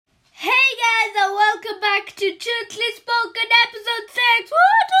back to Truthfully Spoken episode 6.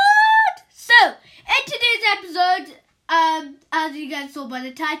 What? So, in today's episode, as you guys saw by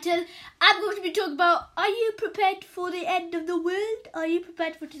the title, I'm going to be talking about, are you prepared for the end of the world? Are you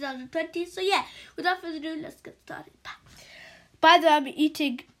prepared for 2020? So yeah, without further ado, let's get started. By the way, I'm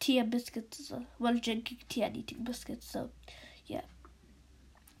eating tea and biscuits. Well, drinking tea and eating biscuits. So, yeah.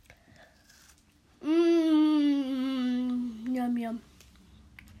 Yum yum.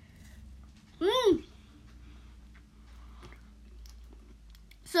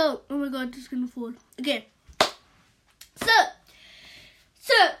 So, oh my god, this is gonna fall. Okay. So,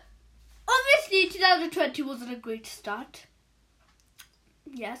 obviously 2020 wasn't a great start.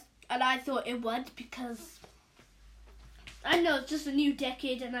 Yes, and I thought it would because I know it's just a new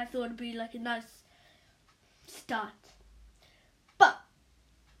decade and I thought it'd be like a nice start. But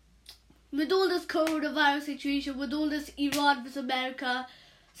with all this coronavirus situation, with all this Iran vs America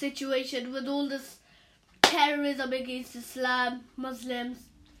situation, with all this terrorism against Islam, Muslims,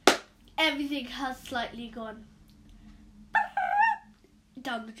 everything has slightly gone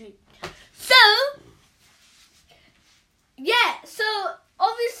down the drain. So, yeah, so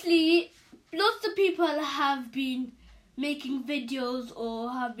obviously lots of people have been making videos or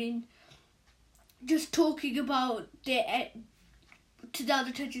have been just talking about the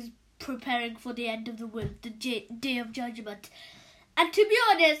 2020 is preparing for the end of the world, the day of judgment. And to be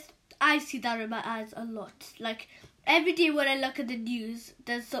honest, I see that in my eyes a lot. Like, every day when I look at the news,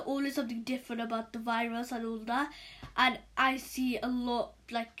 there's always something different about the virus and all that. And I see a lot,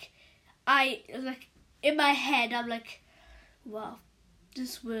 in my head, I'm like, wow,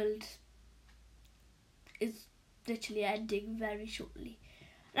 this world is literally ending very shortly.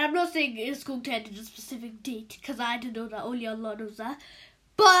 And I'm not saying it's going to end at a specific date, because I don't know that, only Allah knows that.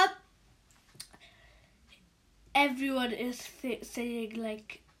 But everyone is saying,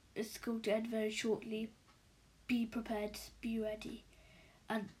 like, it's going to end very shortly. Be prepared, be ready,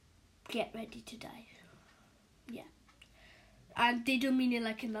 and get ready to die. Yeah. And they don't mean it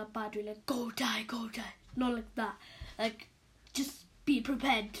like in that bad way, like, go die. Not like that. Like, just be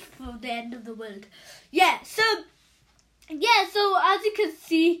prepared for the end of the world. So as you can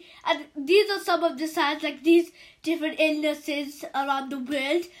see, and these are some of the signs, like these different illnesses around the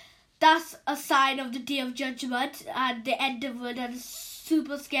world. That's a sign of the day of judgment and the end of the world, and it's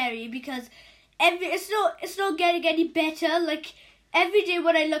super scary because it's not getting any better. Like, every day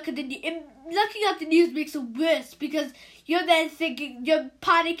when I look at looking at the news makes it worse because you're then thinking, you're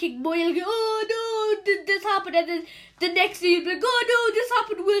panicking more. You're like, oh no, did this happen? And then the next day you're like, oh no, this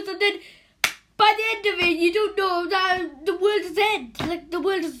happened worse. And then by the end of it, you don't know that the world is ended. Like, the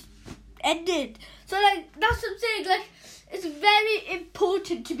world is ended. So, like, that's what I'm saying. Like, it's very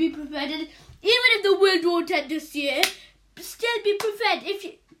important to be prepared. And even if the world won't end this year, still be prepared.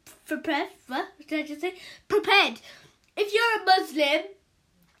 Prepared. If you're a Muslim,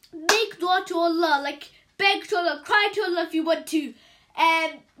 make dua to Allah, like, beg to Allah, cry to Allah if you want to.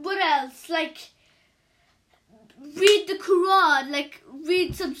 What else? Like, read the Quran, like,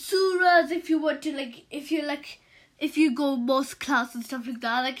 read some surahs if you want to, like, if you go mosque class and stuff like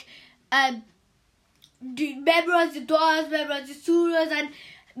that, like, memorize the du'as, memorize the surahs, and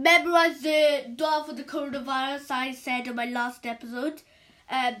memorize the dua for the coronavirus I said in my last episode.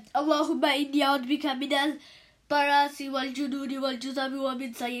 Allahumma inni a'udhu minal barasi wal jununi wal juzami wa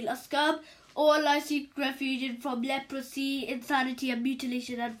min sayil askam. Or Allah, I seek refuge from leprosy, insanity and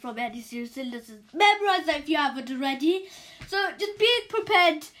mutilation, and from any serious illnesses. Memorize that if you haven't already. So just being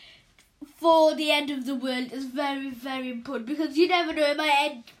prepared for the end of the world is very, very important because you never know, it might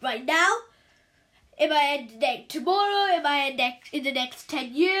end right now, it might end tomorrow, it might end in the next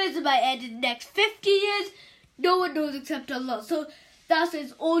 10 years, it might end in the next 50 years. No one knows except Allah. So that's why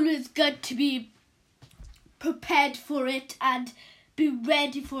it's always good to be prepared for it and be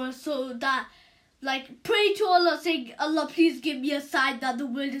ready for it, so that, like, pray to Allah saying, Allah, please give me a sign that the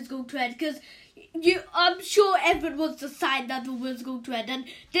world is going to end, because I'm sure everyone wants a sign that the world is going to end, and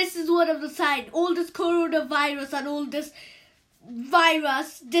this is one of the signs. All this coronavirus and all this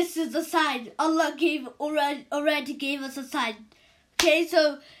virus, this is the sign. Allah already gave us a sign. Okay,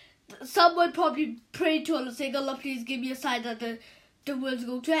 so someone probably prayed to Allah saying, Allah, please give me a sign that the world is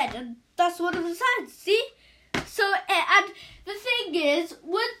going to end, and that's one of the signs. See? So, and the thing is,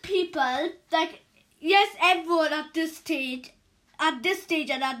 with people, like, yes, everyone at this stage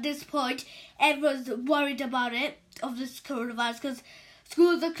and at this point, everyone's worried about it, of this coronavirus, because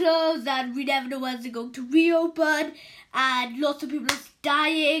schools are closed and we never know when they're going to reopen, and lots of people are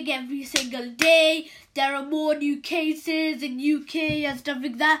dying every single day. There are more new cases in UK and stuff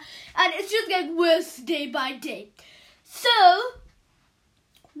like that, and it's just getting worse day by day. So,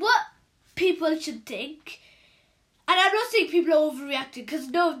 what people should think, and I'm not saying people are overreacting, because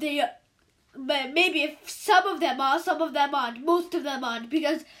no, they are, but maybe if some of them are, some of them aren't, most of them aren't,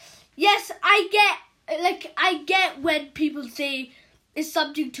 because yes, I get when people say it's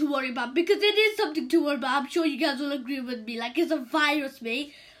something to worry about, because it is something to worry about. I'm sure you guys will agree with me. Like, it's a virus,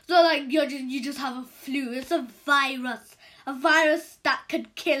 mate. It's not like you just have a flu. It's a virus that can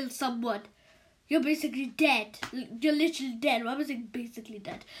kill someone. You're basically dead. You're literally dead. I was saying basically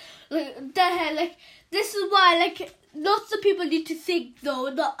dead. Like, the hell, like, this is why, like, lots of people need to think, though,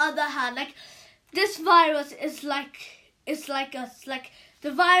 on the other hand, like, this virus is like, it's like us. Like,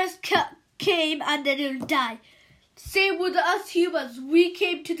 the virus came and then it'll die. Same with us humans. We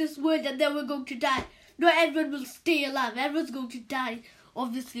came to this world and then we're going to die. Not everyone will stay alive. Everyone's going to die,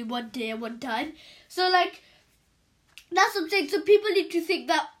 obviously, one day and one time. So, like, that's what I'm saying. So people need to think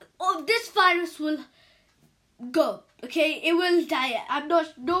that, oh, this virus will go, okay? It will die.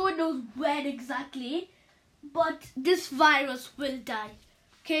 No one knows when exactly, but this virus will die,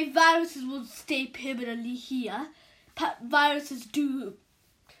 okay? Viruses will stay permanently here. Viruses do,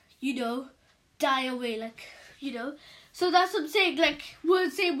 die away, like, So that's what I'm saying, like,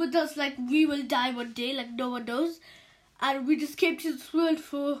 we're saying with us, like, we will die one day, like, no one knows. And we just came to this world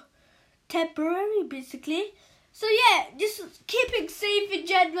for temporary, basically. So, yeah, just keeping safe in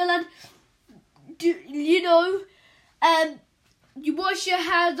general, and, you wash your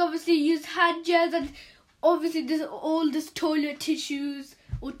hands, obviously, use hand gels, and obviously there's all this toilet tissues,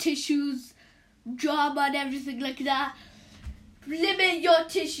 drama and everything like that. Limit your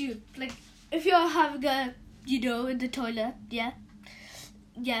tissue, like, if you're having a, in the toilet, yeah,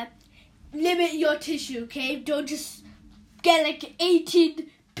 limit your tissue, okay? Don't just get, like, 18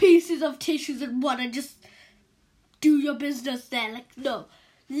 pieces of tissues in one and just do your business there. Like, no,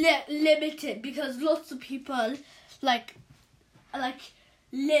 limit it, because lots of people like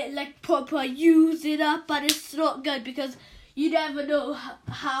proper use it up, but it's not good, because you never know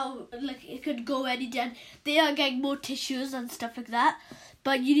how like it could go any day. They are getting more tissues and stuff like that,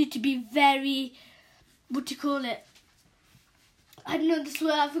 but you need to be very, what do you call it? I don't know this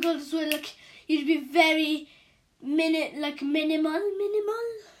word. I forgot this word. Like, you need to be very minimal.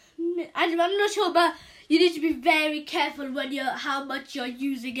 I'm not sure, but you need to be very careful when how much you're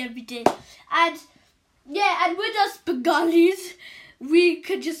using every day. And yeah, and with us Bengalis, we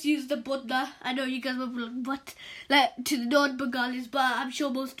could just use the bunda. I know you guys will be like, what? Like, to the non-Bengalis, but I'm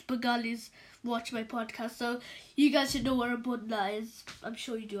sure most Bengalis watch my podcast, so you guys should know what a bunda is. I'm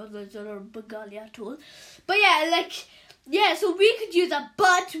sure you do, otherwise you're not Bengali at all. But yeah, so we could use that,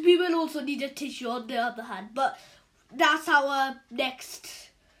 but we will also need a tissue on the other hand. But that's our next,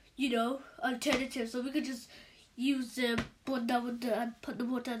 alternative. So we could just use the bunda and put the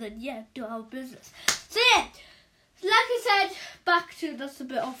water and then, do our business. So yeah, like I said, back to, that's a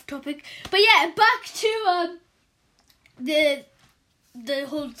bit off topic, but yeah, back to the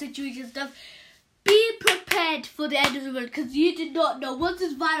whole situation stuff. Be prepared for the end of the world, because you do not know. Once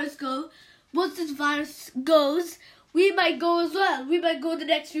this virus goes, we might go as well. We might go the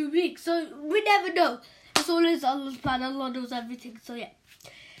next few weeks, so we never know. It's always Allah's plan. Allah knows everything. So yeah,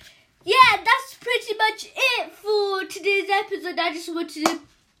 that's pretty much it for today's episode. I just wanted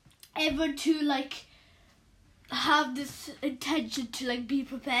everyone to have this intention to be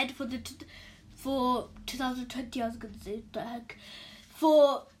prepared for for 2020. I was gonna say, what the heck,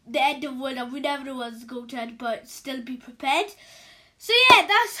 for the end of the world, and we never know what's going to end, but still be prepared. So yeah,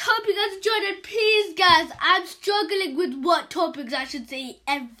 that's, hope you guys enjoyed it. Please guys, I'm struggling with what topics I should say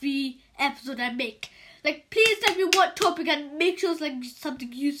every episode I make. Please tell me what topic, and make sure it's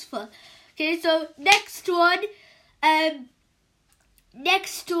something useful. Okay, so next one, I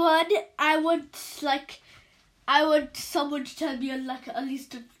want someone to tell me at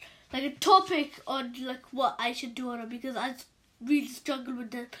least a topic on what I should do on it, because I really struggle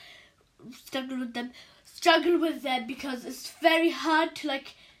with them because it's very hard to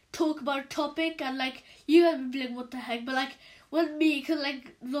talk about a topic, and you guys will be like, what the heck, but with me, because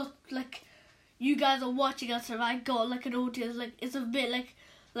not you guys are watching us and I got an audience, it's a bit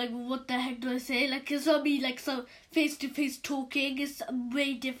what the heck do I say, it's not me some face-to-face talking, is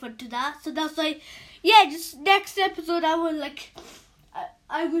way different to that. So that's why, just next episode I will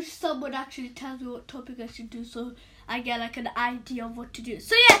I wish someone actually tells me what topic I should do, so I get an idea of what to do.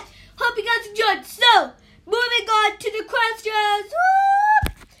 So yeah, hope you guys enjoyed. So moving on to the questions.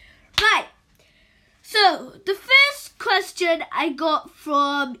 Right, so the first question I got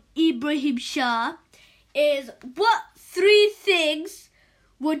from Ibrahim Shah is, what 3 things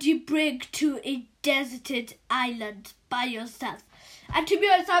would you bring to a deserted island by yourself? And to be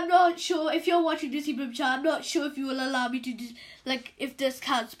honest, I'm not sure if you're watching this, Ibrahim Shah, I'm not sure if you will allow me to do, if this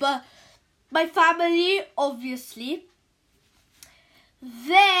counts, but my family, obviously.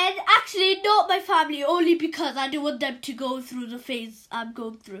 Then, actually, not my family, only because I don't want them to go through the phase I'm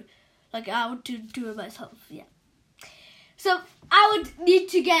going through. Like, I want to do it myself, yeah. So, I would need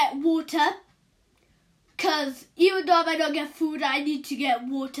to get water. Because even though I might not get food, I need to get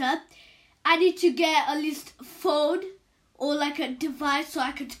water. I need to get at least phone or like a device so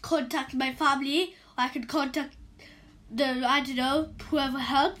I could contact my family. Or I could contact whoever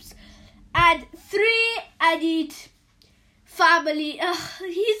helps. And 3, I need family. He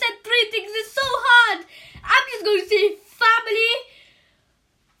said 3 things. It's so hard. I'm just going to say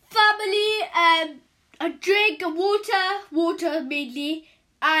family, a drink, a water mainly,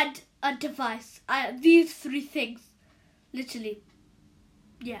 and a device. These 3 things. Literally.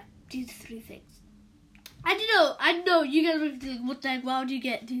 Yeah, these 3 things. I know, you guys will think, what the heck, why would you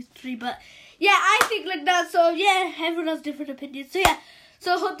get these 3? But yeah, I think like that. So yeah, everyone has different opinions. So yeah,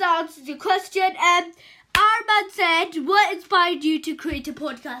 so I hope that answers your question. Arman said, what inspired you to create a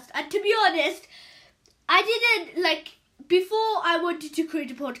podcast? And to be honest, I didn't, before I wanted to create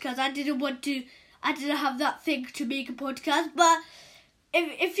a podcast, I didn't have that thing to make a podcast. But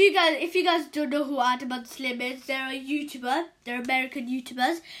if you guys don't know who Adam and Slim is, they're a YouTuber. They're American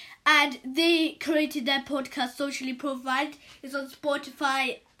YouTubers. And they created their podcast, Socially Profiled. It's on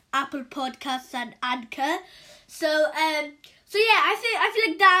Spotify, Apple Podcasts, and Anchor. So yeah, I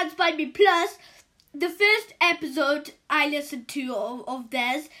feel like that inspired me. Plus, the first episode I listened to of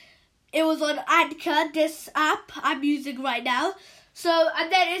theirs, it was on Anchor, this app I'm using right now. So,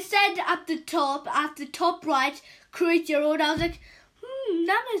 and then it said at the top right, create your own. I was like,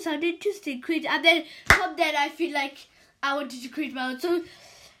 that might sound interesting. And then from then I feel like I wanted to create my own. So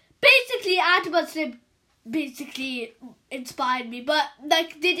basically, Adam and Slim basically inspired me. But they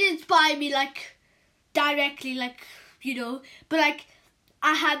didn't inspire me directly, but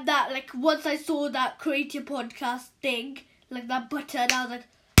I had that, once I saw that create your podcast thing, that button, I was like,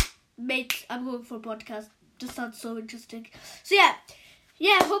 mate, I'm going for a podcast. This sounds so interesting. So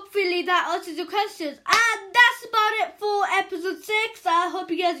yeah, hopefully that answers your questions. And that's about it for episode 6. I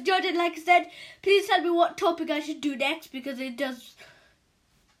hope you guys enjoyed it. Like I said, please tell me what topic I should do next, because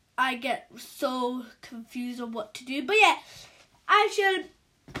I get so confused on what to do. But yeah, I shall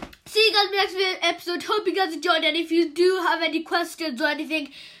see you guys in the next episode. Hope you guys enjoyed, and if you do have any questions or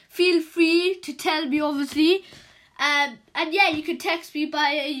anything, feel free to tell me, obviously. And yeah, you can text me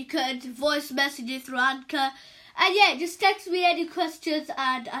you could voice message it through Anchor. And yeah, just text me any questions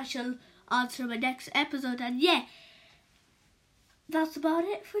and I shall answer in my next episode. And yeah, that's about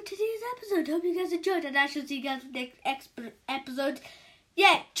it for today's episode. Hope you guys enjoyed, and I shall see you guys in the next episode.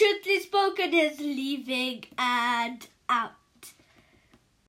 Yeah, Truthfully Spoken is leaving and out.